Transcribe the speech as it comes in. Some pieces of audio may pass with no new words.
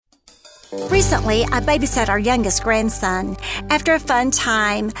Recently, I babysat our youngest grandson. After a fun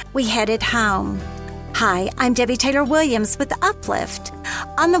time, we headed home. Hi, I'm Debbie Taylor Williams with Uplift.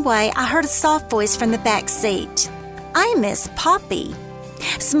 On the way, I heard a soft voice from the back seat. I miss Poppy.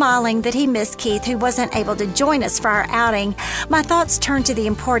 Smiling that he missed Keith, who wasn't able to join us for our outing, my thoughts turned to the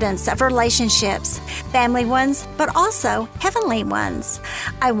importance of relationships, family ones, but also heavenly ones.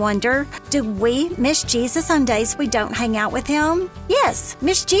 I wonder, do we miss Jesus on days we don't hang out with him? Yes,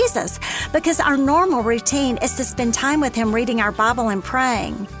 miss Jesus, because our normal routine is to spend time with him reading our Bible and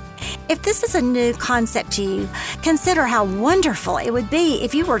praying. If this is a new concept to you, consider how wonderful it would be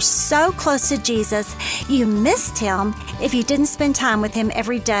if you were so close to Jesus you missed him if you didn't spend time with him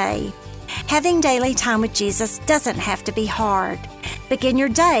every day. Having daily time with Jesus doesn't have to be hard. Begin your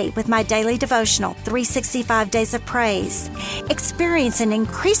day with my daily devotional, 365 Days of Praise. Experience an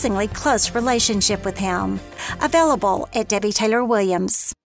increasingly close relationship with him. Available at Debbie Taylor Williams.